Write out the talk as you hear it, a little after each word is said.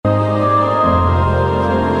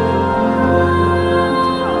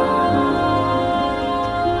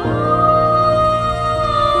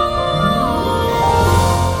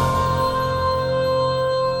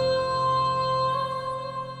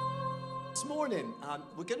morning,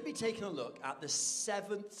 we're going to be taking a look at the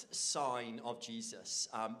seventh sign of Jesus,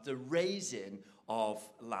 the raising of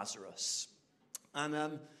Lazarus.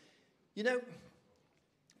 And,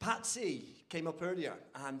 Patsy came up earlier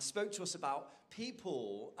and spoke to us about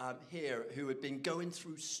people here who had been going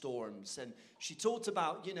through storms. And she talked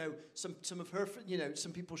about, some of her,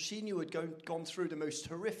 some people she knew had gone through the most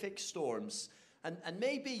horrific storms. And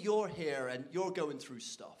maybe you're here and you're going through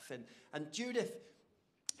stuff. And Judith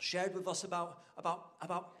shared with us about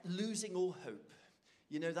losing all hope.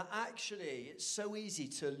 That actually it's so easy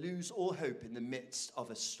to lose all hope in the midst of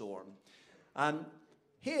a storm.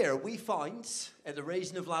 Here we find at the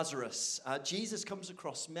raising of Lazarus, Jesus comes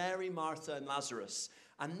across Mary, Martha, and Lazarus,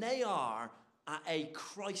 and they are at a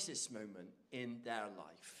crisis moment in their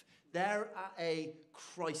life. They're at a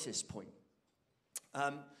crisis point.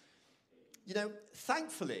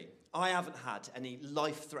 Thankfully, I haven't had any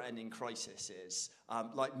life-threatening crises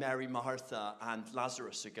like Mary, Martha, and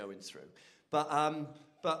Lazarus are going through.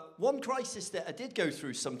 But one crisis that I did go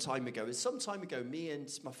through some time ago, me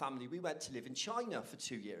and my family, we went to live in China for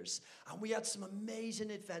 2 years. And we had some amazing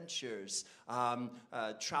adventures,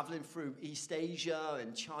 traveling through East Asia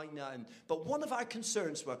and China. But one of our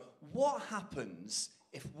concerns were, what happens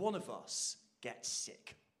if one of us gets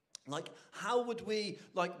sick? How would we,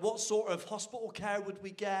 what sort of hospital care would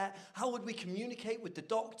we get? How would we communicate with the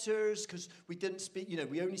doctors? Because we didn't speak,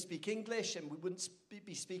 we only speak English and we wouldn't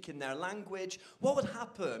be speaking their language. What would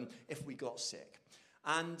happen if we got sick?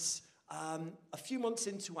 And a few months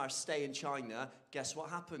into our stay in China, guess what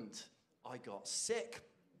happened? I got sick.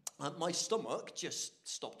 My stomach just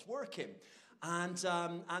stopped working. And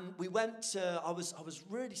we went, I was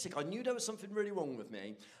really sick. I knew there was something really wrong with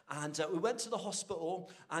me. And we went to the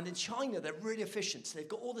hospital. And in China, they're really efficient. So they've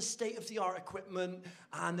got all the state-of-the-art equipment.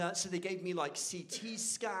 And so they gave me CT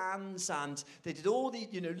scans. And they did all the,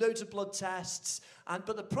 loads of blood tests.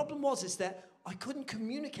 But the problem is that I couldn't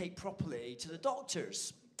communicate properly to the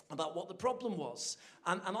doctors about what the problem was.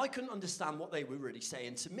 And I couldn't understand what they were really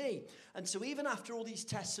saying to me. And so even after all these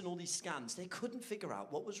tests and all these scans, they couldn't figure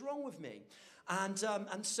out what was wrong with me. And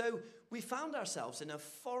so we found ourselves in a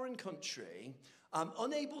foreign country,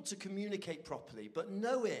 unable to communicate properly, but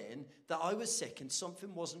knowing that I was sick and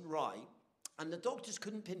something wasn't right. And the doctors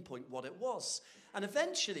couldn't pinpoint what it was. And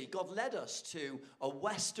eventually, God led us to a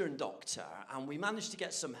Western doctor, and we managed to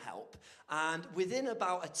get some help. And within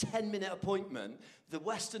about a 10-minute appointment, the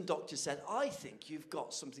Western doctor said, I think you've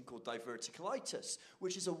got something called diverticulitis,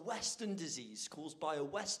 which is a Western disease caused by a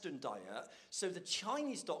Western diet. So the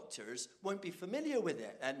Chinese doctors won't be familiar with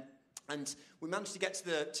it. And we managed to get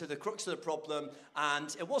to the crux of the problem,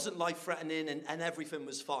 and it wasn't life-threatening, and everything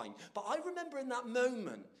was fine. But I remember in that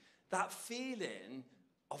moment, that feeling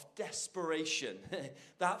of desperation,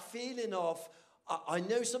 that feeling of, I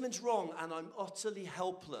know something's wrong and I'm utterly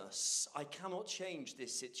helpless. I cannot change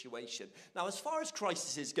this situation. Now, as far as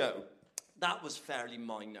crises go, that was fairly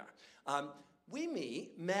minor. We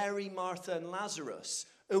meet Mary, Martha, and Lazarus,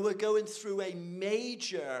 who were going through a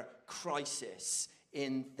major crisis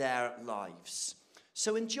in their lives.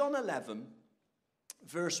 So in John 11,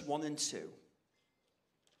 verse 1 and 2,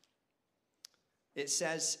 it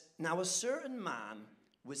says, now a certain man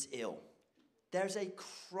was ill. There's a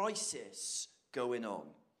crisis going on.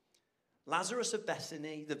 Lazarus of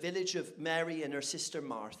Bethany, the village of Mary and her sister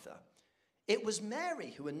Martha. It was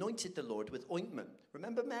Mary who anointed the Lord with ointment.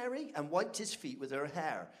 Remember Mary? And wiped his feet with her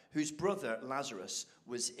hair, whose brother Lazarus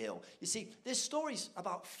was ill. You see, this story's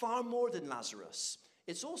about far more than Lazarus.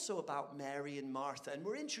 It's also about Mary and Martha. And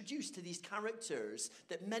we're introduced to these characters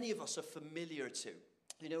that many of us are familiar to.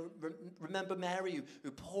 Remember Mary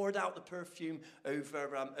who poured out the perfume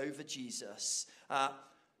over Jesus.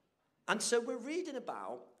 And so we're reading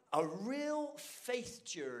about a real faith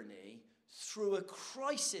journey through a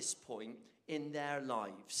crisis point in their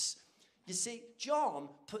lives. You see, John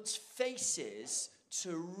puts faces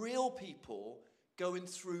to real people going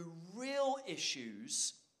through real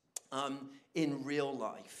issues in real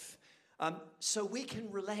life. So we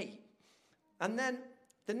can relate. And then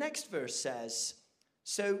the next verse says,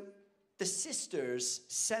 so the sisters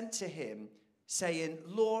sent to him, saying,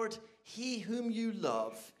 Lord, he whom you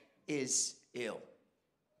love is ill.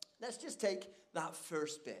 Let's just take that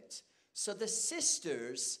first bit. So the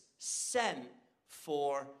sisters sent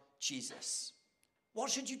for Jesus. What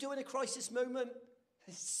should you do in a crisis moment?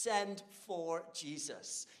 Send for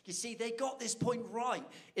Jesus. You see, they got this point right.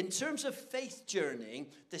 In terms of faith journey,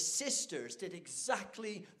 the sisters did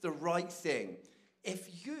exactly the right thing.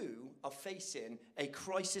 If you are facing a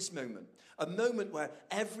crisis moment, a moment where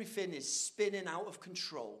everything is spinning out of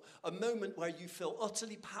control, a moment where you feel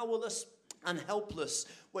utterly powerless and helpless,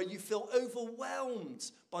 where you feel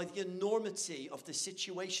overwhelmed by the enormity of the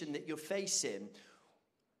situation that you're facing,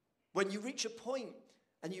 when you reach a point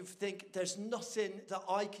and you think there's nothing that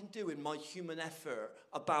I can do in my human effort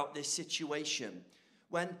about this situation,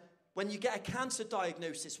 when you get a cancer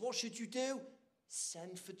diagnosis, what should you do?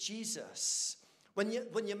 Send for Jesus. When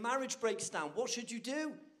your marriage breaks down, what should you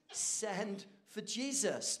do? Send for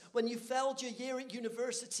Jesus. When you failed your year at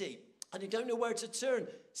university and you don't know where to turn,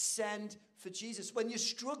 send for Jesus. When you're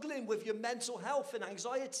struggling with your mental health and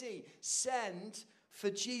anxiety, send for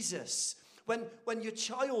Jesus. When your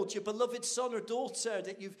child, your beloved son or daughter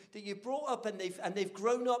that you've brought up and they've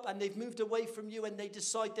grown up and they've moved away from you and they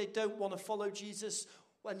decide they don't want to follow Jesus,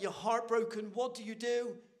 when you're heartbroken, what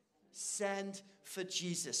do? Send for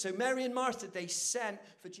Jesus. So Mary and Martha, they sent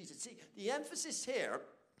for Jesus. See, the emphasis here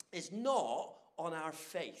is not on our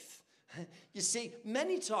faith. You see,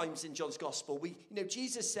 many times in John's gospel,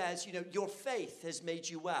 Jesus says, your faith has made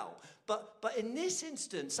you well. But in this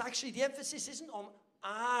instance, actually, the emphasis isn't on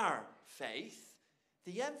our faith.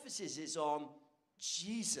 The emphasis is on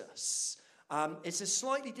Jesus. It's a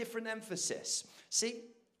slightly different emphasis. See,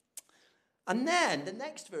 and then the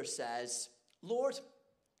next verse says, Lord,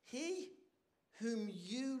 he whom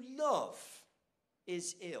you love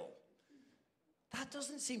is ill. That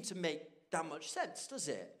doesn't seem to make that much sense, does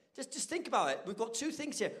it? Just think about it. We've got two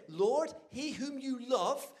things here. Lord, he whom you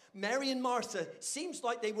love, Mary and Martha, seems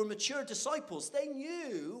like they were mature disciples. They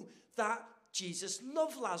knew that Jesus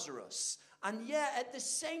loved Lazarus. And yet, at the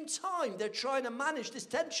same time, they're trying to manage this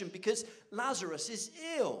tension because Lazarus is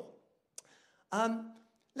ill.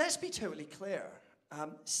 Let's be totally clear.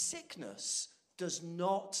 Sickness does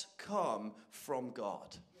not come from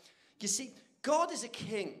God. You see, God is a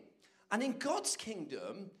king. And in God's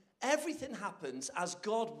kingdom, everything happens as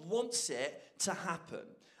God wants it to happen.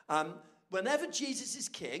 Whenever Jesus is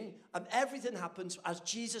king, everything happens as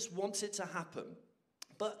Jesus wants it to happen.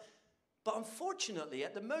 But unfortunately,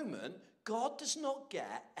 at the moment, God does not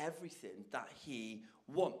get everything that he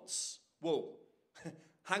wants. Whoa,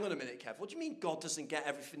 hang on a minute, Kev. What do you mean God doesn't get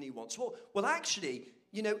everything he wants? Well, actually,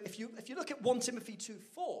 if you look at 1 Timothy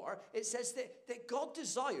 2:4, it says that God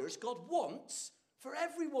desires, God wants for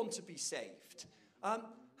everyone to be saved.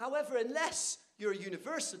 However, unless you're a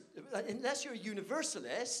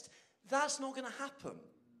universalist, that's not going to happen.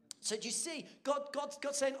 So do you see,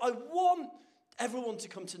 God's saying, I want everyone to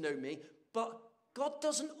come to know me, but God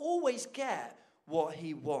doesn't always get what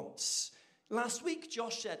he wants. Last week,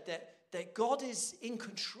 Josh said that God is in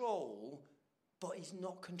control, but he's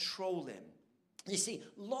not controlling. You see,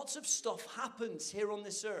 lots of stuff happens here on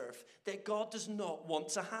this earth that God does not want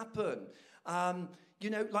to happen.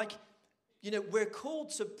 We're called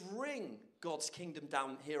to bring God's kingdom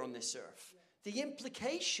down here on this earth. The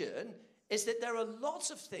implication is that there are lots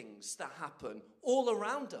of things that happen all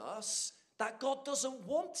around us that God doesn't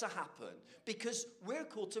want to happen because we're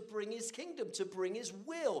called to bring his kingdom, to bring his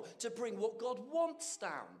will, to bring what God wants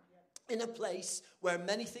down in a place where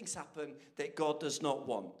many things happen that God does not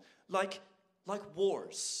want. Like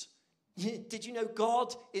wars. Did you know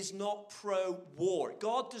God is not pro-war?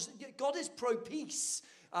 God is pro-peace.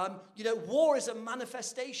 War is a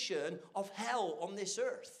manifestation of hell on this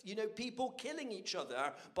earth. People killing each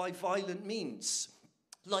other by violent means,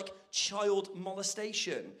 like child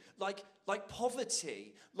molestation, like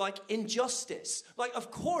poverty, like injustice.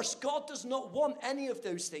 Of course, God does not want any of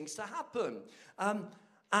those things to happen.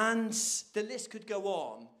 And the list could go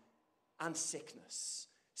on. And sickness.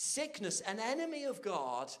 Sickness, an enemy of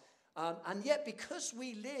God. And yet, because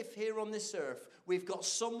we live here on this earth, we've got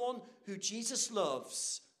someone who Jesus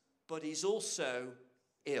loves, but he's also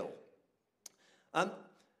ill.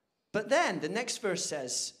 But then the next verse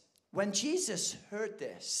says, when Jesus heard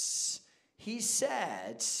this, he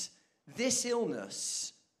said, this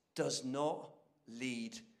illness does not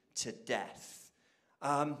lead to death.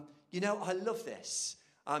 I love this.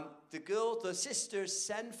 The sisters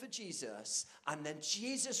send for Jesus, and then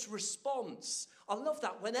Jesus responds. I love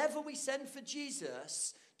that. Whenever we send for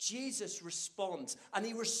Jesus, Jesus responds, and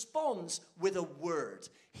he responds with a word.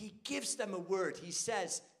 He gives them a word. He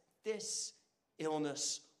says, this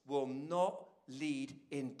illness will not lead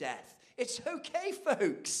in death. It's okay,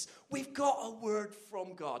 folks. We've got a word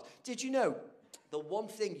from God. Did you know the one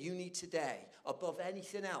thing you need today above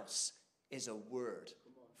anything else is a word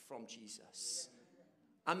from Jesus?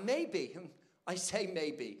 And maybe, I say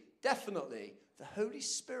maybe, definitely, the Holy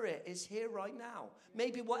Spirit is here right now.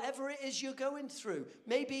 Maybe whatever it is you're going through,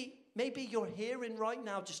 maybe you're hearing right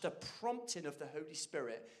now just a prompting of the Holy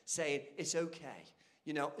Spirit saying, it's okay.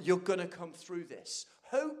 You're going to come through this.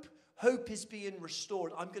 Hope is being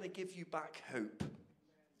restored. I'm going to give you back hope.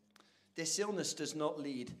 This illness does not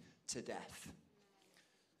lead to death.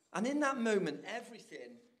 And in that moment,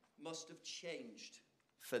 everything must have changed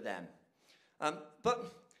for them.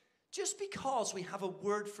 But just because we have a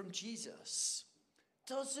word from Jesus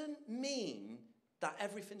doesn't mean that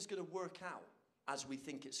everything's going to work out as we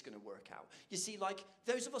think it's going to work out. You see, like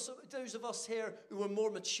those of us here who are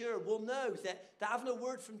more mature will know that having a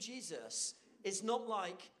word from Jesus is not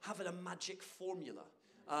like having a magic formula.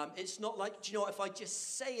 It's not like, do you know what, if I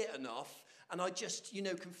just say it enough and I just,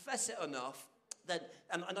 confess it enough, then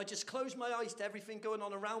and I just close my eyes to everything going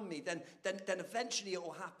on around me, then eventually it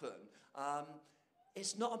will happen.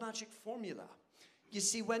 It's not a magic formula. You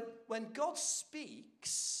see, when God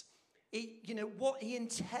speaks, what he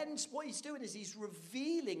intends, what he's doing is he's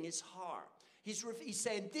revealing his heart. He's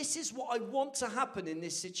saying, this is what I want to happen in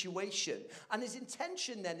this situation. And his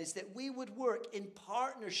intention then is that we would work in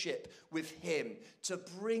partnership with him to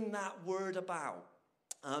bring that word about.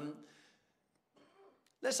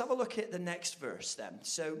 Let's have a look at the next verse then.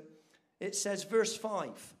 So it says, verse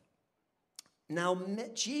 5. Now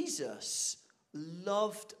Jesus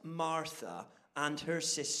loved Martha and her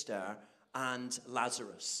sister and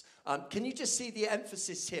Lazarus. Can you just see the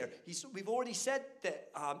emphasis here? We've already said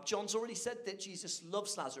that, John's already said that Jesus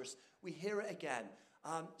loves Lazarus. We hear it again.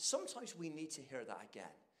 Sometimes we need to hear that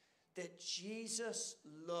again. That Jesus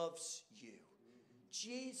loves you.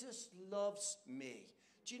 Jesus loves me.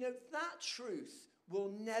 Do you know, that truth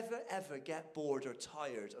will never, ever get bored or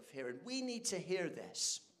tired of hearing. We need to hear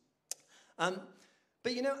this.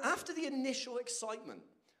 But after the initial excitement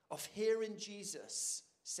of hearing Jesus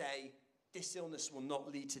say, this illness will not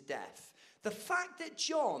lead to death, the fact that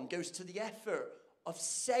John goes to the effort of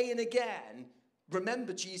saying again,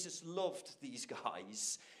 remember Jesus loved these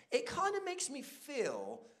guys, it kind of makes me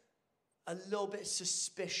feel a little bit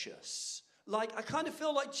suspicious. Like, I kind of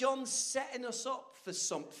feel like John's setting us up for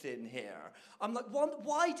something here. I'm like,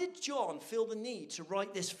 why did John feel the need to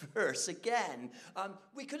write this verse again?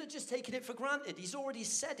 We could have just taken it for granted. He's already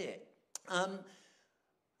said it.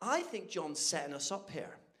 I think John's setting us up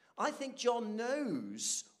here. I think John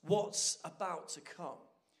knows what's about to come.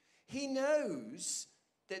 He knows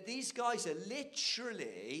that these guys are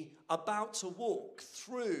literally about to walk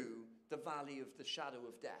through the valley of the shadow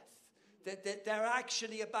of death. That they're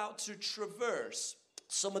actually about to traverse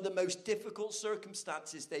some of the most difficult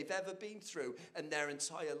circumstances they've ever been through in their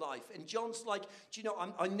entire life. And John's like, do you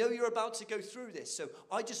know, I know you're about to go through this, so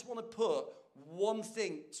I just want to put one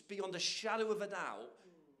thing beyond a shadow of a doubt.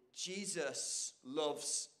 Jesus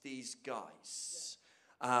loves these guys.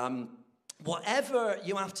 Whatever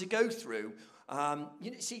you have to go through,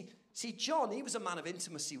 see, John, he was a man of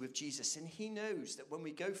intimacy with Jesus, and he knows that when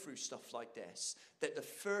we go through stuff like this, that the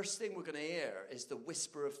first thing we're going to hear is the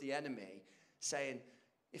whisper of the enemy saying,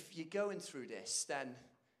 if you're going through this, then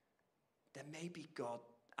maybe God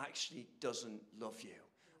actually doesn't love you.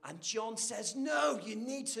 And John says, no, you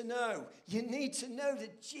need to know. You need to know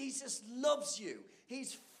that Jesus loves you.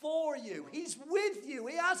 He's for you. He's with you.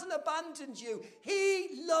 He hasn't abandoned you. He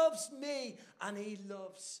loves me, and he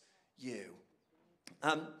loves you.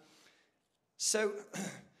 So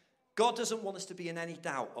God doesn't want us to be in any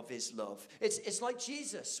doubt of his love. It's like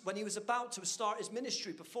Jesus, when he was about to start his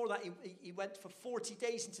ministry. Before that, he went for 40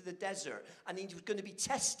 days into the desert, and he was going to be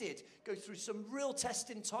tested, go through some real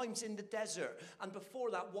testing times in the desert. And before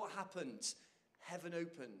that, what happened? Heaven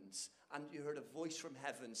opened, and you heard a voice from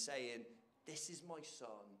heaven saying, this is my son,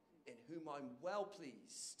 in whom I'm well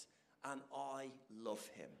pleased, and I love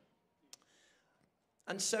him.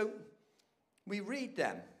 And so we read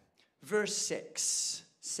them. Verse 6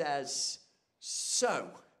 says, so.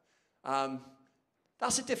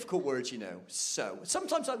 That's a difficult word, so.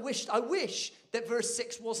 Sometimes I wish that verse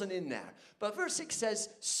 6 wasn't in there. But verse 6 says,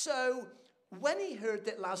 so when he heard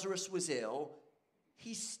that Lazarus was ill,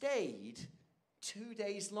 he stayed 2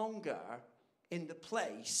 days longer in the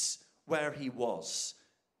place where he was.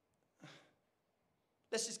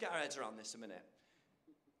 Let's just get our heads around this a minute.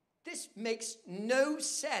 This makes no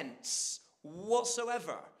sense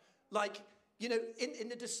whatsoever. Like, in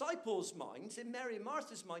the disciples' minds, in Mary and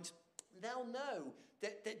Martha's minds, they'll know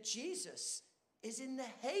that Jesus is in the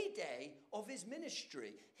heyday of his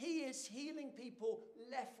ministry. He is healing people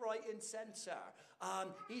left, right, and center.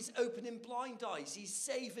 He's opening blind eyes. He's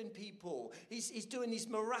saving people. He's doing these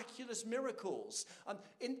miraculous miracles.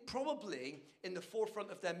 Probably in the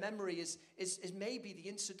forefront of their memory is maybe the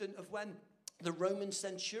incident of when the Roman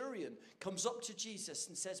centurion comes up to Jesus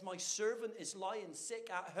and says, my servant is lying sick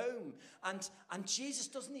at home. And Jesus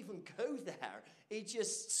doesn't even go there. He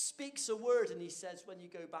just speaks a word and he says, when you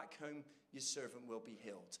go back home, your servant will be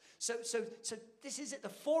healed. So this is at the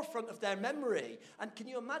forefront of their memory. And can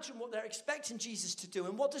you imagine what they're expecting Jesus to do?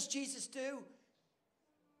 And what does Jesus do?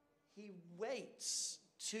 He waits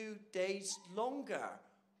 2 days longer.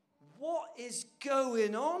 What is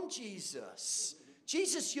going on, Jesus?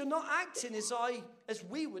 Jesus, you're not acting as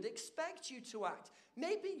we would expect you to act.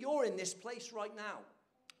 Maybe you're in this place right now.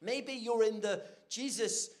 Maybe you're in the,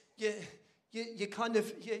 Jesus, you're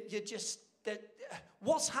just,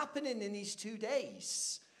 what's happening in these 2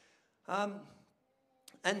 days?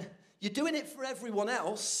 And you're doing it for everyone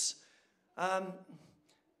else.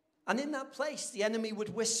 And in that place, the enemy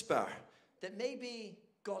would whisper that maybe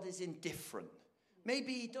God is indifferent.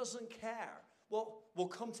 Maybe he doesn't care. Well, we'll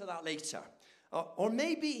come to that later. Or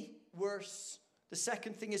maybe worse, the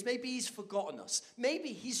second thing is maybe he's forgotten us.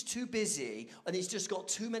 Maybe he's too busy and he's just got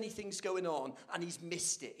too many things going on and he's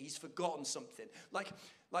missed it. He's forgotten something. Like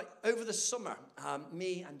over the summer,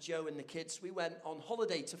 me and Joe and the kids, we went on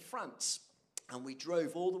holiday to France. And we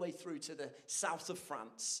drove all the way through to the south of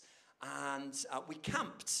France. And we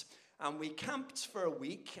camped. And we camped for a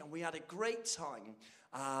week and we had a great time.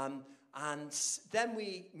 And then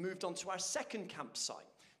we moved on to our second campsite.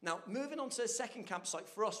 Now, moving on to a second campsite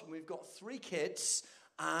for us, when we've got 3 kids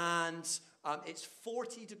and it's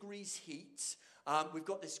 40 degrees heat, we've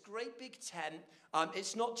got this great big tent.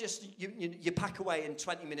 It's not just you pack away in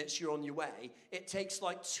 20 minutes, you're on your way. It takes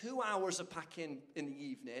like 2 hours of packing in the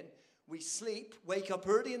evening. We sleep, wake up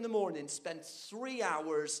early in the morning, spend 3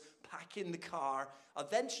 hours packing the car,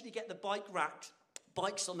 eventually get the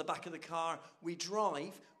bikes on the back of the car. We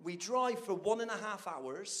drive for 1.5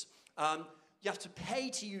 hours. You have to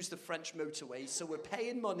pay to use the French motorways, so we're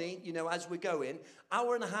paying money, as we're going.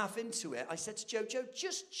 1.5 hours into it, I said to Joe,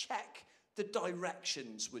 just check the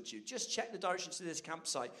directions, would you? Just check the directions to this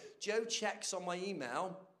campsite. Joe checks on my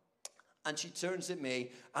email, and she turns at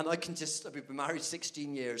me, and we've been married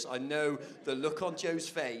 16 years. I know the look on Joe's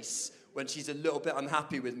face when she's a little bit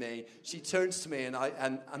unhappy with me. She turns to me, and I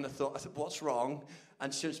thought, what's wrong?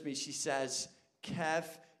 And she turns to me, she says, Kev,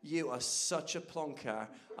 you are such a plonker.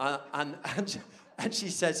 And she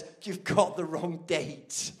says, you've got the wrong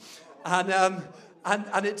date.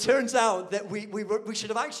 And it turns out that we should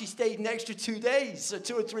have actually stayed an extra 2 days, or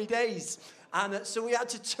 2 or 3 days. And so we had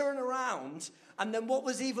to turn around. And then what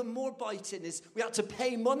was even more biting is we had to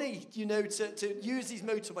pay money, to use these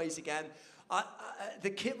motorways again. The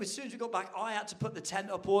kid, as soon as we got back, I had to put the tent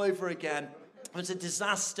up all over again. It was a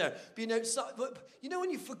disaster. But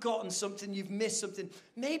when you've forgotten something, you've missed something.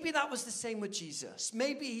 Maybe that was the same with Jesus.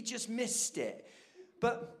 Maybe he just missed it.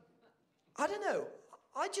 But I don't know.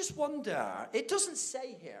 I just wonder. It doesn't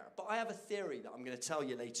say here, but I have a theory that I'm going to tell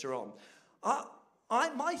you later on.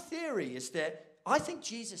 My theory is that I think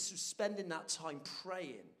Jesus was spending that time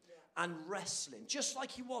praying and wrestling, just like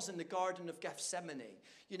he was in the Garden of Gethsemane,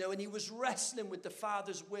 and he was wrestling with the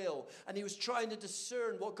Father's will, and he was trying to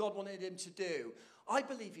discern what God wanted him to do. I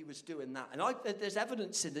believe he was doing that, and there's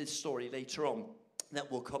evidence in this story later on that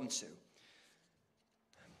we'll come to.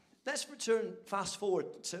 Let's fast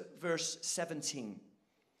forward to verse 17.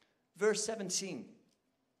 Verse 17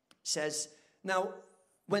 says, now,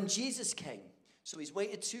 when Jesus came, so he's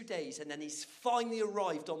waited 2 days, and then he's finally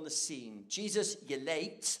arrived on the scene. Jesus, you're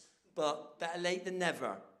late, but better late than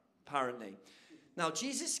never, apparently. Now,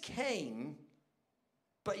 Jesus came,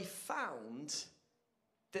 but he found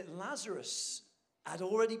that Lazarus had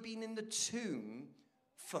already been in the tomb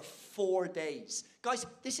for 4 days. Guys,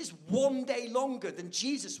 this is 1 day longer than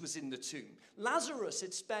Jesus was in the tomb. Lazarus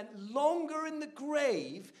had spent longer in the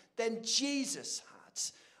grave than Jesus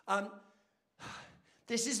had.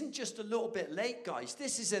 This isn't just a little bit late, guys.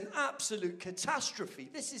 This is an absolute catastrophe.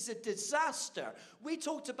 This is a disaster. We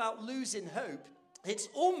talked about losing hope. It's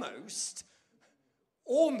almost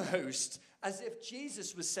as if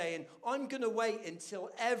Jesus was saying, I'm going to wait until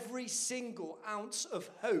every single ounce of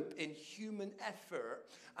hope in human effort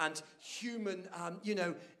and human,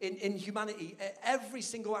 in humanity, every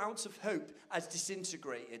single ounce of hope has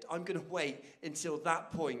disintegrated. I'm going to wait until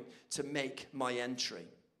that point to make my entry.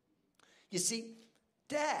 You see,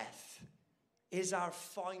 death is our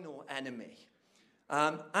final enemy.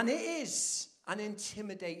 And it is an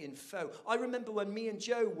intimidating foe. I remember when me and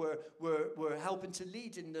Joe were helping to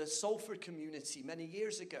lead in the Salford community many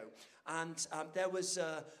years ago. And there was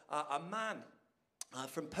a man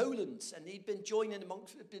from Poland, and he'd been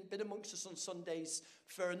been amongst us on Sundays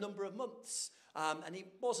for a number of months. And he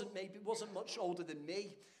wasn't much older than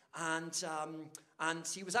me. And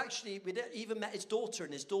he was actually, we'd even met his daughter,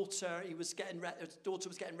 and his daughter was getting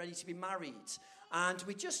ready to be married. And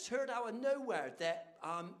we just heard out of nowhere that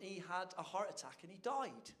he had a heart attack and he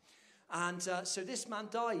died. And so this man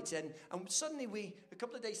died, and suddenly a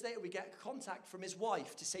couple of days later, we get contact from his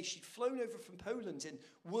wife to say she'd flown over from Poland, and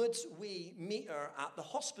would we meet her at the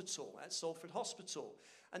hospital, at Salford Hospital.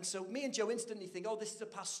 And so me and Joe instantly think, oh, this is a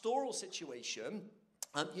pastoral situation.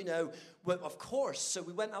 Well, of course. So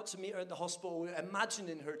we went out to meet her at the hospital, we were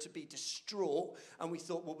imagining her to be distraught, and we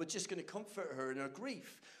thought, well, we're just going to comfort her in her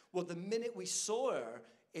grief. Well, the minute we saw her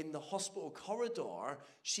in the hospital corridor,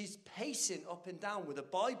 she's pacing up and down with a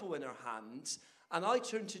Bible in her hand. And I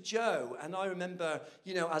turned to Joe, and I remember,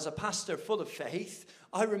 as a pastor full of faith,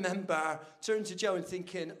 I remember turning to Joe and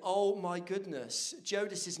thinking, oh my goodness, Joe,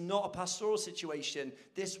 this is not a pastoral situation.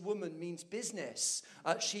 This woman means business.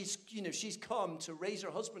 She's come to raise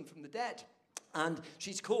her husband from the dead. And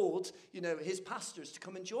she's called, his pastors to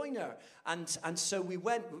come and join her. And so we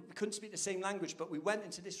went. We couldn't speak the same language, but we went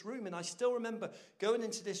into this room. And I still remember going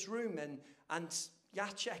into this room and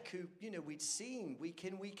Jacek, who, we'd seen week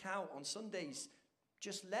in, week out on Sundays,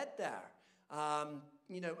 just led there. And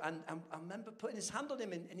I remember putting his hand on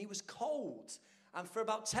him, and he was cold. And for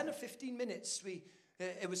about 10 or 15 minutes,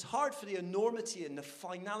 it was hard for the enormity and the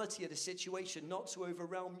finality of the situation not to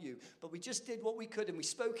overwhelm you. But we just did what we could, and we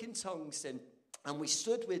spoke in tongues, and we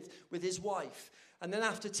stood with his wife. And then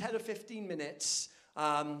after 10 or 15 minutes,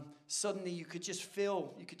 suddenly you could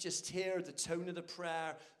just hear the tone of the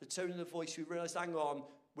prayer, the tone of the voice. We realized, hang on,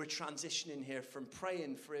 we're transitioning here from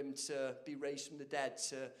praying for him to be raised from the dead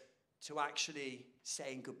to actually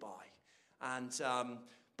saying goodbye.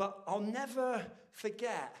 But I'll never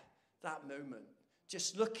forget that moment.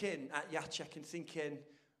 Just looking at Jacek and thinking,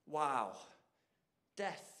 wow,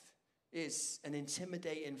 death is an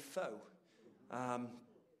intimidating foe.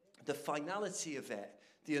 The finality of it,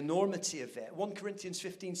 the enormity of it. 1 Corinthians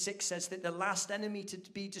 15:6 says that the last enemy to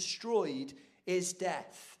be destroyed is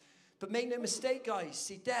death. But make no mistake, guys,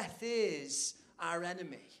 see, death is our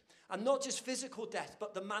enemy. And not just physical death,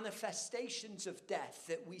 but the manifestations of death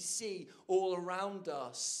that we see all around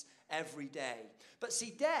us every day. But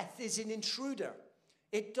see, death is an intruder.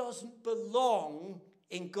 It doesn't belong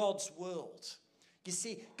in God's world. You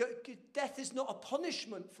see, death is not a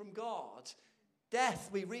punishment from God. Death,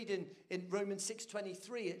 we read in Romans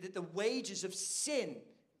 6:23, that the wages of sin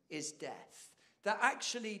is death. That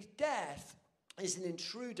actually death is an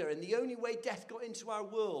intruder. And the only way death got into our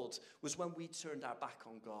world was when we turned our back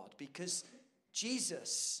on God. Because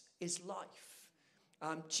Jesus is life.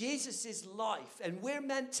 Jesus is life. And we're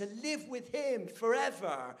meant to live with him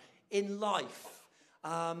forever in life.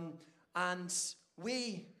 And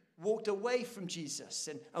we walked away from Jesus.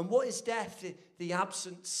 And what is death? The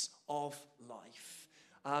absence of life.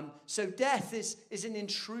 So death is an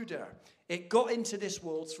intruder. It got into this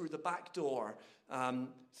world through the back door,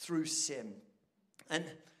 through sin. And,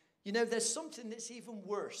 there's something that's even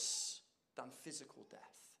worse than physical death.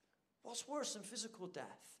 What's worse than physical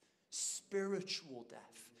death? Spiritual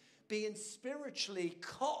death. Being spiritually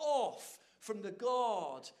cut off from the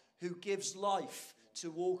God who gives life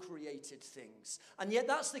to all created things. And yet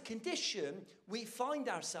that's the condition we find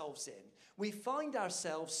ourselves in. We find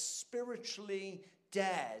ourselves spiritually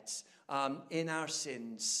dead in our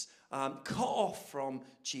sins, cut off from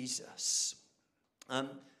Jesus.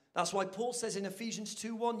 That's why Paul says in Ephesians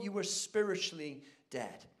 2:1, you were spiritually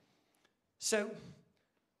dead. So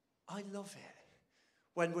I love it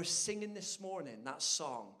when we're singing this morning that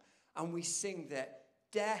song, and we sing that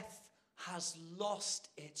death has lost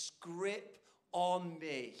its grip on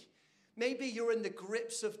me. Maybe you're in the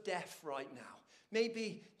grips of death right now.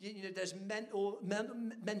 Maybe there's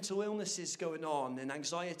mental illnesses going on and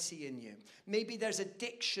anxiety in you. Maybe there's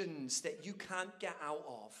addictions that you can't get out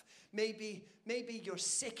of. Maybe you're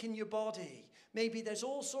sick in your body. Maybe there's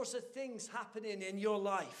all sorts of things happening in your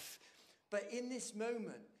life. But in this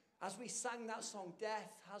moment, as we sang that song,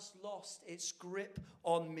 death has lost its grip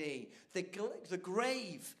on me. The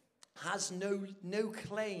grave has no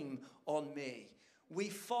claim on me. We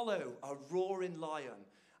follow a roaring lion.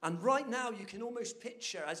 And right now, you can almost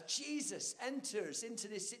picture as Jesus enters into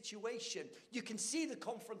this situation, you can see the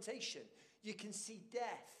confrontation. You can see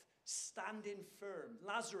death standing firm.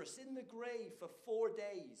 Lazarus in the grave for 4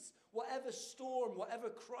 days. Whatever storm, whatever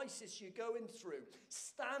crisis you're going through,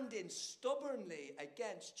 standing stubbornly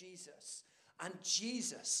against Jesus. And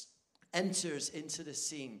Jesus enters into the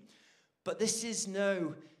scene. But this is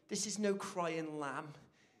no crying lamb.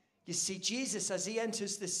 You see, Jesus, as he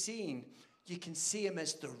enters the scene, you can see him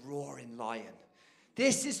as the roaring lion.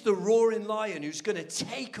 This is the roaring lion who's going to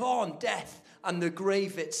take on death and the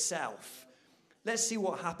grave itself. Let's see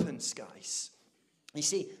what happens, guys. You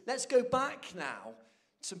see, let's go back now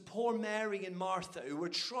to poor Mary and Martha, who were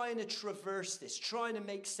trying to traverse this, trying to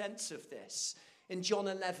make sense of this. In John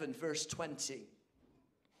 11, verse 20,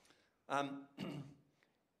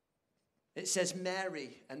 it says,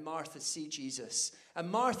 Mary and Martha see Jesus. And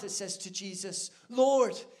Martha says to Jesus,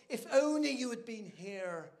 Lord, if only you had been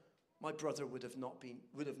here, my brother would have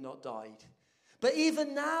not died. But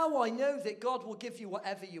even now I know that God will give you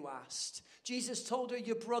whatever you asked. Jesus told her,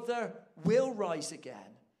 your brother will rise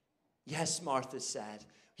again. Yes, Martha said,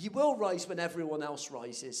 he will rise when everyone else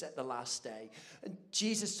rises at the last day. And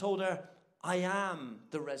Jesus told her, I am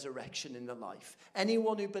the resurrection and the life.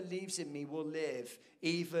 Anyone who believes in me will live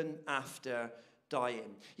even after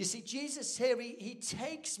dying. You see, Jesus here, he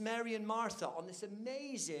takes Mary and Martha on this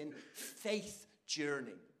amazing faith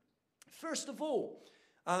journey. First of all,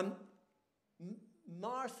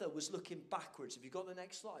 Martha was looking backwards. Have you got the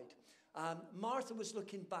next slide? Martha was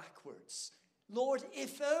looking backwards. Lord,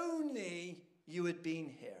 if only you had been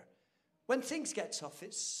here. When things get tough,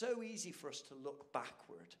 it's so easy for us to look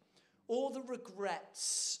backward. All the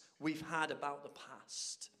regrets we've had about the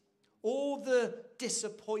past, all the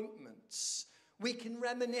disappointments, we can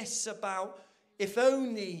reminisce about, if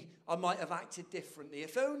only I might have acted differently,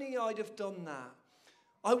 if only I'd have done that.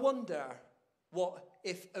 I wonder what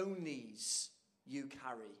if onlys you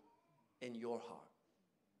carry in your heart.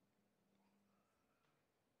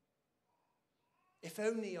 If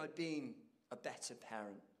only I'd been a better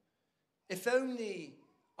parent. If only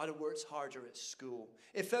I'd have worked harder at school.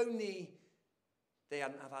 If only they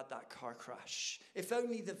hadn't have had that car crash. If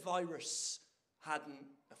only the virus hadn't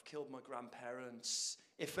have killed my grandparents.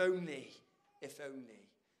 If only, if only.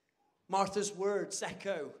 Martha's words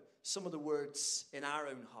echo some of the words in our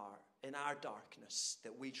own heart, in our darkness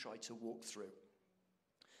that we try to walk through.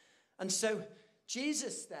 And so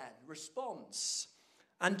Jesus then responds.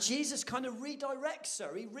 And Jesus kind of redirects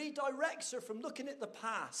her. He redirects her from looking at the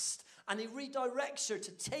past. And he redirects her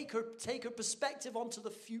to take her perspective onto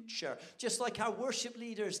the future. Just like our worship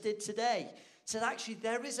leaders did today. Said, actually,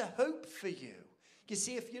 there is a hope for you. You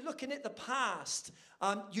see, if you're looking at the past,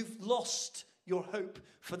 you've lost your hope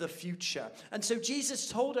for the future. And so Jesus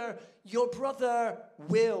told her, your brother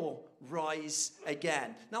will rise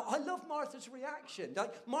again. Now, I love Martha's reaction.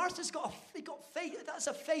 Like, Martha's got faith. That's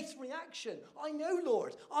a faith reaction. I know,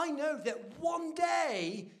 Lord. I know that one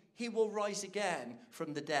day he will rise again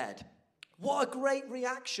from the dead. What a great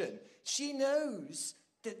reaction. She knows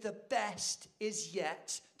that the best is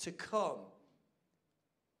yet to come.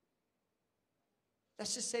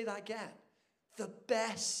 Let's just say that again. The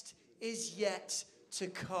best is yet to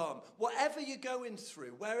come. Whatever you're going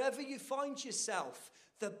through, wherever you find yourself,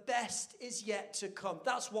 the best is yet to come.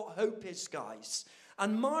 That's what hope is, guys.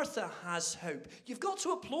 And Martha has hope. You've got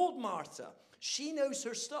to applaud Martha. She knows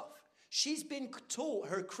her stuff. She's been taught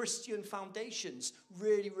her Christian foundations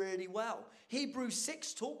really, really well. Hebrews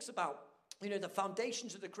 6 talks about, the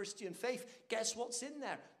foundations of the Christian faith. Guess what's in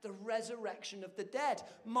there? The resurrection of the dead.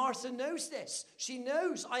 Martha knows this. She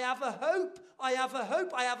knows, I have a hope. I have a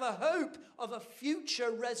hope. I have a hope of a future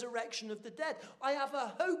resurrection of the dead. I have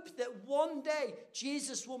a hope that one day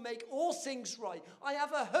Jesus will make all things right. I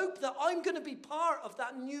have a hope that I'm going to be part of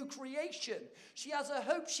that new creation. She has a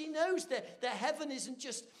hope. She knows that heaven isn't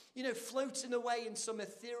just, floating away in some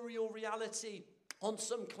ethereal reality on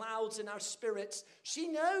some clouds in our spirits. She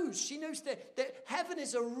knows that heaven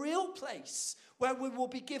is a real place where we will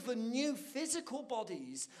be given new physical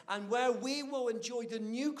bodies and where we will enjoy the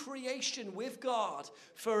new creation with God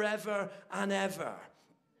forever and ever.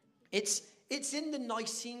 It's in the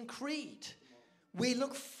Nicene Creed. We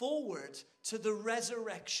look forward to the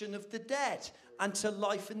resurrection of the dead and to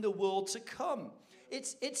life in the world to come.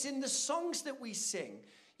 It's in the songs that we sing.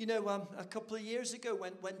 A couple of years ago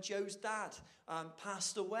when Joe's dad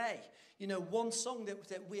passed away, one song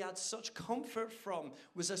that we had such comfort from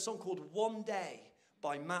was a song called One Day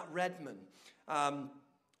by Matt Redman. And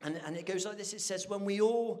it goes like this. It says, when we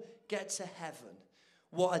all get to heaven,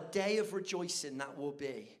 what a day of rejoicing that will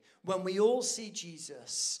be. When we all see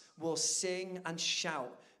Jesus, we'll sing and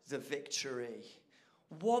shout the victory.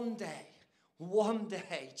 One day,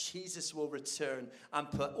 Jesus will return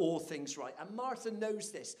and put all things right. And Martha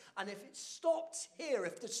knows this. And if it stopped here,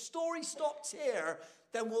 if the story stopped here,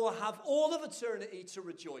 then we'll have all of eternity to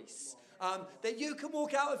rejoice. That you can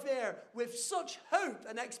walk out of there with such hope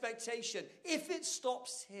and expectation if it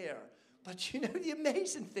stops here. But the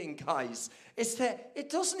amazing thing, guys, is that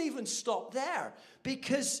it doesn't even stop there.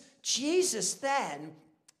 Because Jesus then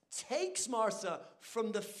takes Martha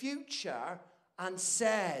from the future and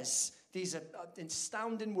says, these are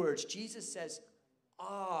astounding words. Jesus says,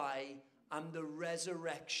 I am the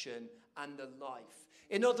resurrection and the life.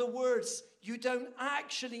 In other words, you don't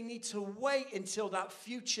actually need to wait until that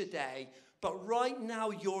future day, but right now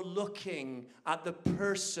you're looking at the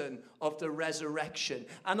person of the resurrection.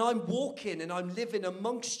 And I'm walking and I'm living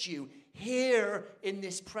amongst you here in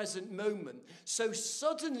this present moment. So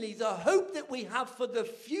suddenly the hope that we have for the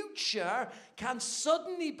future can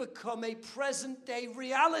suddenly become a present day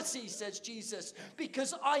reality, says Jesus,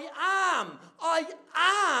 because I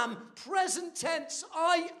am, present tense,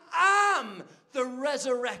 I am the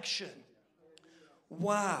resurrection.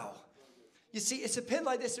 Wow. You see, it's a bit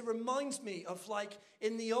like this. It reminds me of like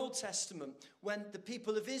in the Old Testament when the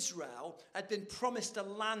people of Israel had been promised a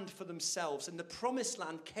land for themselves. And the promised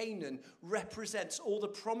land, Canaan, represents all the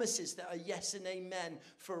promises that are yes and amen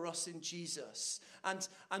for us in Jesus. And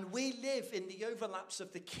we live in the overlaps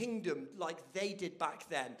of the kingdom like they did back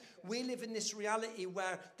then. We live in this reality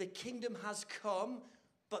where the kingdom has come,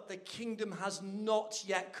 but the kingdom has not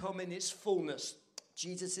yet come in its fullness.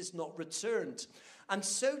 Jesus is not returned. And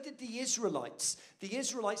so did the Israelites. The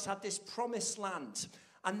Israelites had this promised land,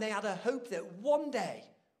 and they had a hope that one day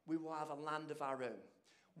we will have a land of our own.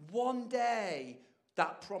 One day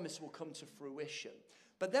that promise will come to fruition.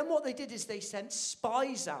 But then what they did is they sent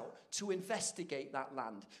spies out to investigate that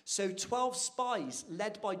land. So 12 spies,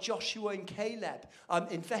 led by Joshua and Caleb,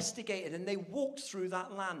 investigated, and they walked through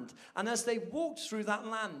that land. And as they walked through that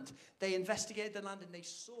land, they investigated the land, and they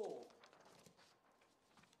saw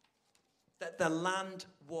that the land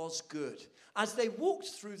was good. As they walked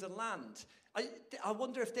through the land, I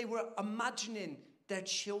wonder if they were imagining their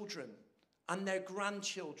children and their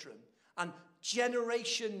grandchildren and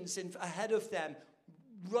generations ahead of them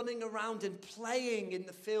running around and playing in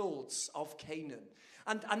the fields of Canaan.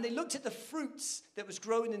 And they looked at the fruits that was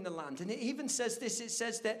growing in the land. And it even says this, it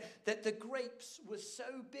says that the grapes were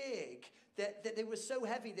so big that they were so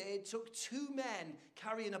heavy that it took two men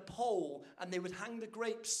carrying a pole and they would hang the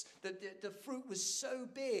grapes. The fruit was so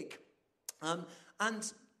big.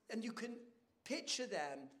 And you can picture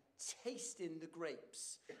them tasting the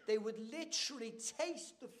grapes. They would literally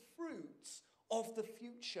taste the fruits of the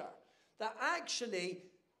future. That actually,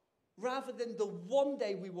 rather than the one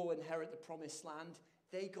day we will inherit the promised land,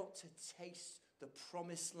 they got to taste the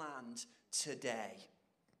promised land today.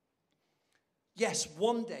 Yes,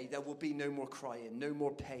 one day there will be no more crying, no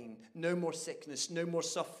more pain, no more sickness, no more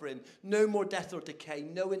suffering, no more death or decay,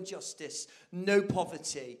 no injustice, no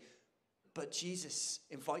poverty. But Jesus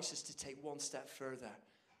invites us to take one step further.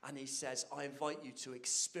 And he says, I invite you to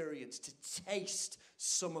experience, to taste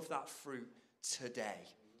some of that fruit today.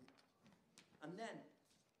 And then,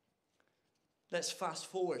 let's fast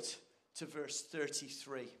forward to verse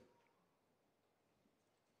 33.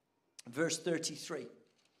 Verse 33.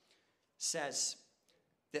 Says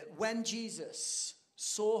that when Jesus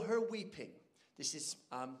saw her weeping, this is,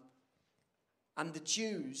 and the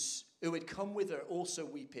Jews who had come with her also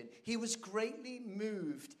weeping, he was greatly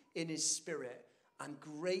moved in his spirit and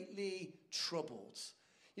greatly troubled.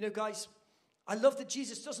 You know, guys, I love that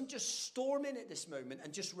Jesus doesn't just storm in at this moment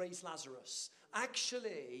and just raise Lazarus.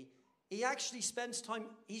 Actually, he actually spends time,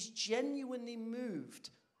 he's genuinely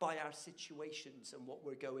moved by our situations and what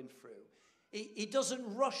we're going through. He doesn't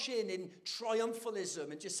rush in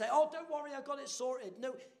triumphalism and just say, oh, don't worry, I got it sorted.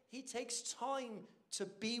 No, he takes time to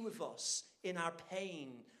be with us in our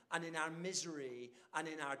pain and in our misery and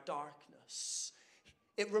in our darkness.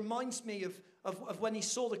 It reminds me of when he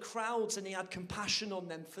saw the crowds and he had compassion on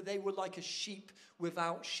them, for they were like a sheep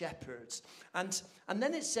without shepherds. And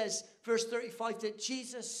then it says, verse 35, that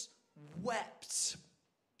Jesus wept.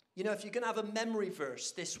 You know, if you're going to have a memory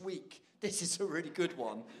verse this week, this is a really good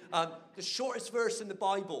one. The shortest verse in the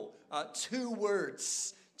Bible, 2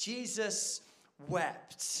 words. Jesus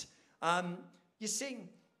wept. You see,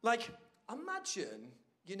 like, imagine,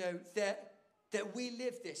 you know, that we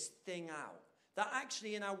live this thing out. That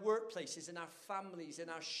actually in our workplaces, in our families, in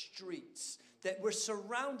our streets, that we're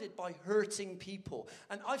surrounded by hurting people.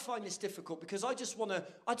 And I find this difficult because I just want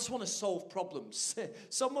to solve problems.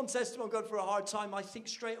 Someone says to me, I'm going through a hard time, I think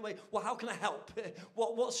straight away, well, how can I help?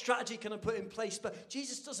 What strategy can I put in place? But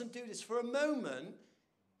Jesus doesn't do this. For a moment,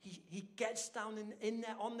 he gets down in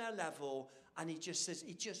there on their level, and he just says,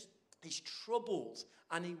 he's troubled,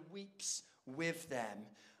 and he weeps with them.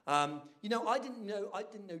 You know, I didn't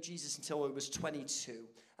know Jesus until I was 22.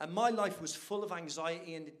 And my life was full of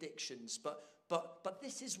anxiety and addictions. But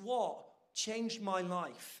this is what changed my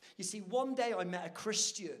life. You see, one day I met a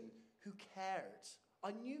Christian who cared.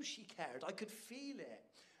 I knew she cared. I could feel it.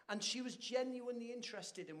 And she was genuinely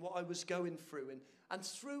interested in what I was going through. And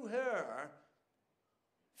through her,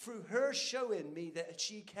 through her showing me that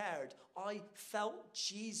she cared, I felt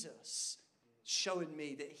Jesus showing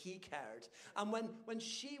me that he cared. And when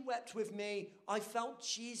she wept with me, I felt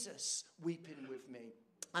Jesus weeping with me.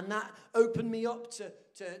 And that opened me up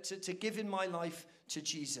to giving my life to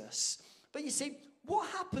Jesus. But you see, what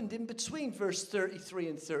happened in between verse 33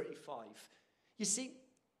 and 35? You see,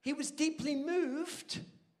 he was deeply moved,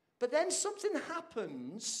 but then something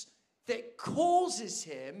happens that causes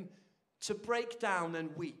him to break down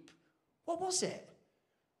and weep. What was it?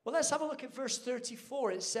 Well, let's have a look at verse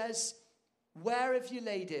 34. It says, "Where have you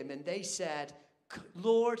laid him?" And they said,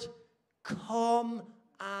 "Lord, come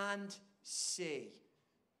and see."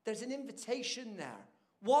 There's an invitation there.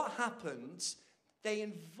 What happened? They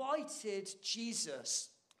invited Jesus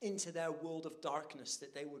into their world of darkness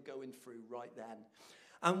that they were going through right then.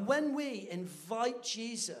 And when we invite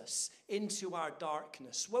Jesus into our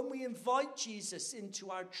darkness, when we invite Jesus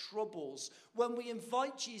into our troubles, when we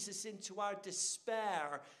invite Jesus into our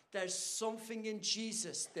despair, there's something in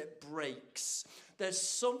Jesus that breaks. There's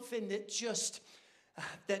something that just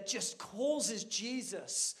causes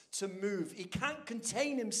Jesus to move. He can't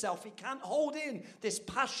contain himself. He can't hold in this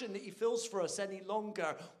passion that he feels for us any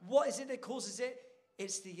longer. What is it that causes it?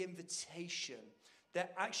 It's the invitation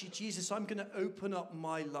that actually, Jesus, I'm going to open up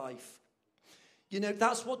my life. You know,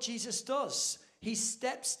 that's what Jesus does. He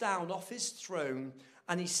steps down off his throne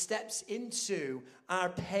and he steps into our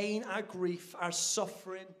pain, our grief, our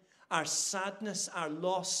suffering, our sadness, our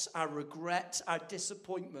loss, our regret, our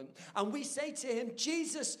disappointment. And we say to him,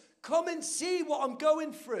 Jesus, come and see what I'm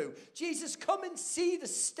going through. Jesus, come and see the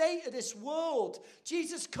state of this world.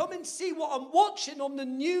 Jesus, come and see what I'm watching on the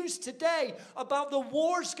news today about the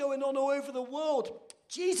wars going on all over the world.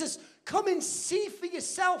 Jesus, come and see for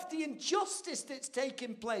yourself the injustice that's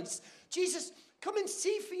taking place. Jesus, come and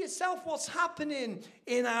see for yourself what's happening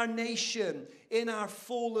in our nation, in our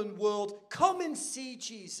fallen world. Come and see,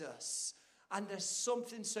 Jesus. And there's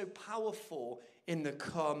something so powerful in the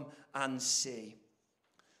come and see.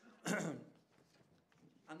 And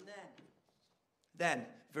then,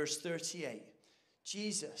 verse 38,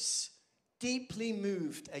 Jesus, deeply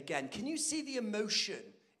moved again. Can you see the emotion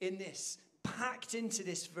in this, packed into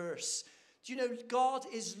this verse? Do you know, God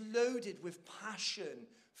is loaded with passion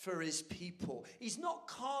for his people. He's not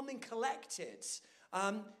calm and collected.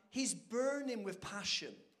 He's burning with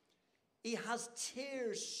passion. He has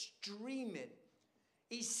tears streaming.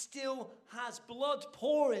 He still has blood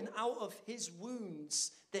pouring out of his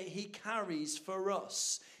wounds that he carries for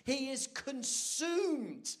us. He is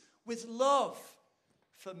consumed with love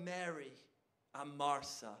for Mary and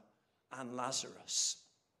Martha and Lazarus.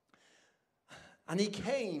 And he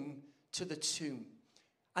came to the tomb.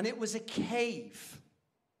 And it was a cave.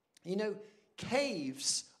 You know,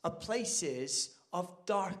 caves are places of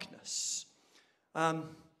darkness.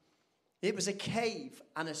 It was a cave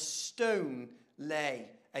and a stone lay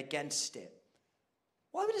against it.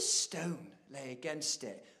 Why would a stone lay against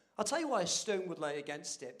it? I'll tell you why a stone would lay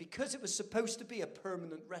against it. Because it was supposed to be a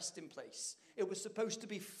permanent resting place. It was supposed to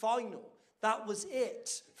be final. That was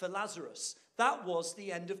it for Lazarus. That was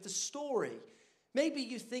the end of the story. Maybe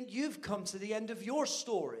you think you've come to the end of your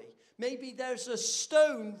story. Maybe there's a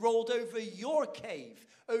stone rolled over your cave,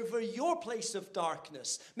 over your place of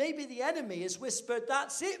darkness. Maybe the enemy has whispered,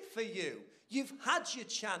 that's it for you. You've had your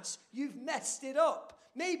chance. You've messed it up.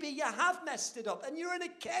 Maybe you have messed it up and you're in a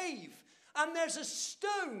cave and there's a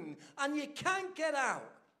stone and you can't get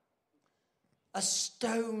out. A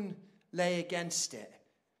stone lay against it.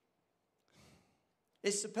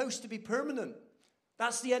 It's supposed to be permanent.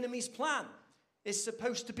 That's the enemy's plan. It's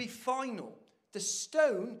supposed to be final. The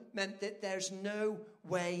stone meant that there's no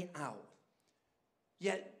way out.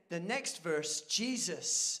 Yet the next verse,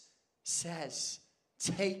 Jesus says,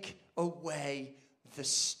 take away the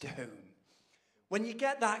stone. When you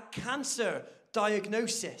get that cancer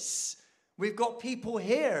diagnosis, we've got people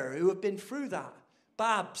here who have been through that.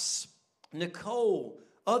 Babs, Nicole,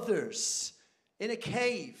 others, in a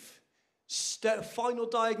cave. Final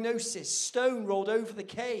diagnosis, stone rolled over the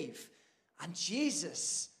cave. And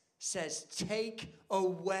Jesus says, take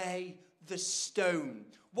away the stone.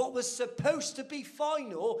 What was supposed to be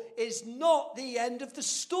final is not the end of the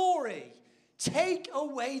story. Take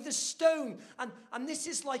away the stone. And this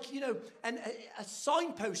is like, you know, a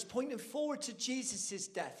signpost pointing forward to Jesus'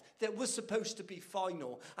 death that was supposed to be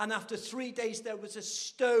final. And after 3 days, there was a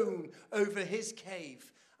stone over his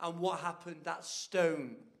cave. And what happened? That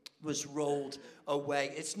stone was rolled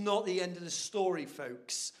away. It's not the end of the story,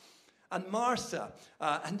 folks. And Martha,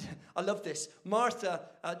 and I love this. Martha,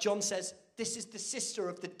 John says, this is the sister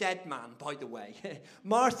of the dead man, by the way.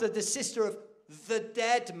 Martha, the sister of the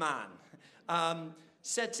dead man.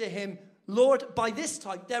 said to him, Lord, by this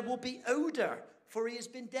time there will be odor, for he has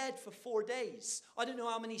been dead for 4 days. I don't know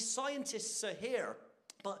how many scientists are here,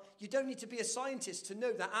 but you don't need to be a scientist to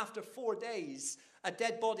know that after 4 days, a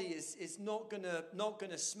dead body is not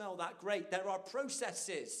gonna smell that great. There are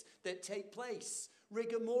processes that take place.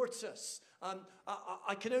 Rigor mortis.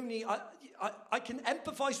 I can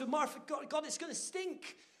empathize with Martha. God, it's going to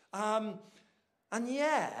stink. And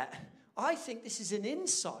yet, I think this is an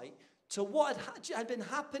insight to what had been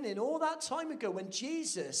happening all that time ago when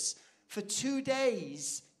Jesus, for 2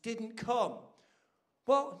 days, didn't come.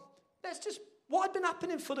 Well, what had been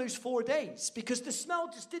happening for those 4 days? Because the smell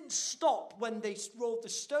just didn't stop when they rolled the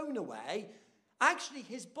stone away. Actually,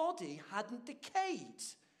 his body hadn't decayed.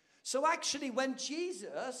 So actually, when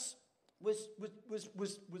Jesus was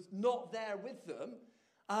not there with them,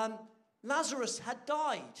 Lazarus had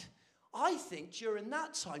died. I think during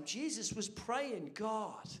that time, Jesus was praying,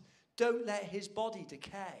 God, don't let his body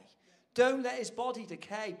decay. Don't let his body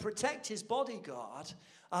decay. Protect his body, God.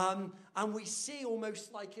 And we see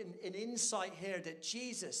almost like an insight here that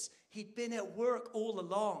Jesus, he'd been at work all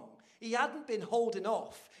along. He hadn't been holding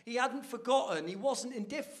off. He hadn't forgotten. He wasn't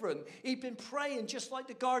indifferent. He'd been praying just like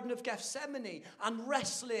the Garden of Gethsemane and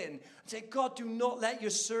wrestling. And say, God, do not let your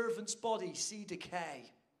servant's body see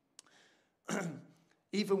decay.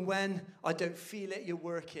 Even when I don't feel it, you're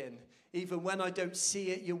working. Even when I don't see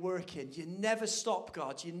it, you're working. You never stop,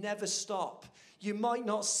 God. You never stop. You might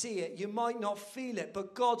not see it. You might not feel it,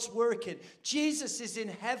 but God's working. Jesus is in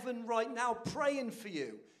heaven right now praying for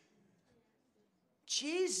you.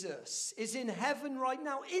 Jesus is in heaven right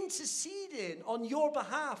now interceding on your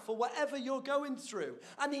behalf for whatever you're going through.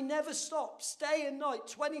 And he never stops, day and night,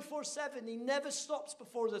 24/7. He never stops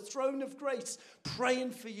before the throne of grace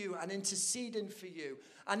praying for you and interceding for you.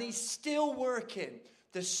 And he's still working.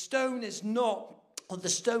 The stone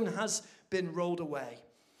has been rolled away.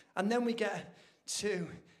 And then we get to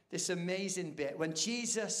this amazing bit when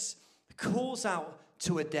Jesus calls out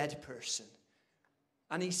to a dead person.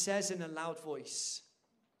 And he says in a loud voice,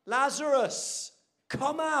 Lazarus,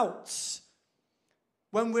 come out.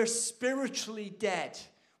 When we're spiritually dead,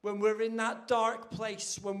 when we're in that dark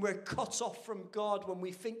place, when we're cut off from God, when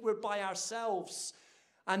we think we're by ourselves.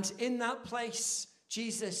 And in that place,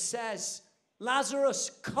 Jesus says,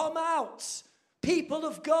 Lazarus, come out. People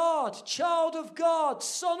of God, child of God,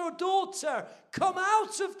 son or daughter, come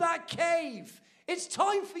out of that cave. It's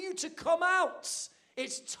time for you to come out.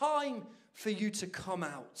 It's time for you to come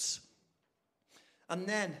out. And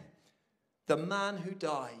then the man who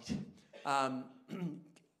died, the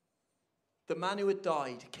man who had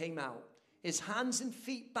died came out, his hands and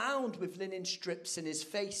feet bound with linen strips and his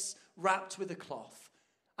face wrapped with a cloth.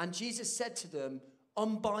 And Jesus said to them,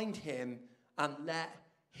 unbind him and let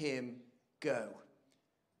him go.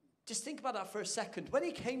 Just think about that for a second. When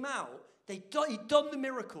he came out, he'd done the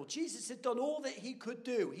miracle. Jesus had done all that he could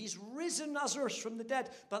do. He's risen Lazarus from the dead,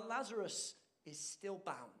 but Lazarus is still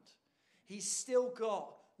bound. He's still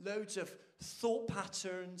got loads of thought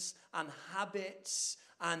patterns and habits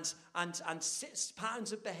and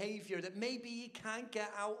patterns of behavior that maybe he can't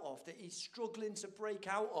get out of, that he's struggling to break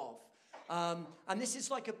out of. And this is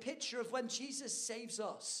like a picture of when Jesus saves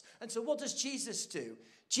us. And so what does Jesus do?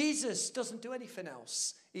 Jesus doesn't do anything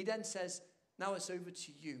else. He then says, now it's over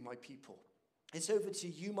to you, my people. It's over to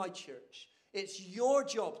you, my church. It's your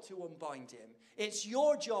job to unbind him. It's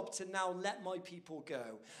your job to now let my people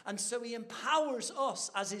go. And so he empowers us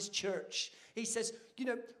as his church. He says,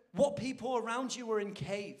 what people around you are in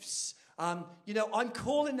caves. I'm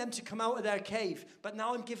calling them to come out of their cave, but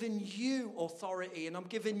now I'm giving you authority and I'm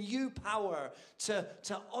giving you power to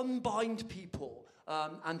unbind people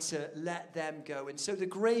and to let them go. And so the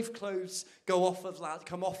grave clothes come off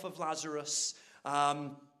of Lazarus,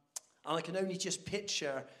 and I can only just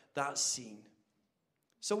picture that scene.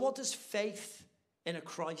 So what does faith in a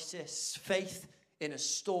crisis, faith in a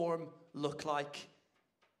storm look like?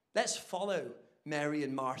 Let's follow Mary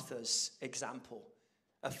and Martha's example.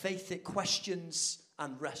 A faith that questions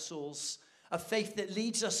and wrestles. A faith that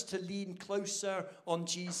leads us to lean closer on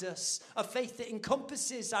Jesus. A faith that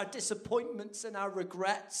encompasses our disappointments and our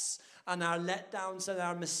regrets and our letdowns and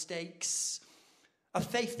our mistakes. A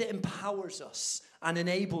faith that empowers us and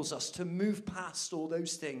enables us to move past all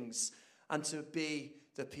those things and to be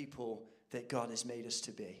the people that God has made us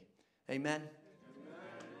to be. Amen.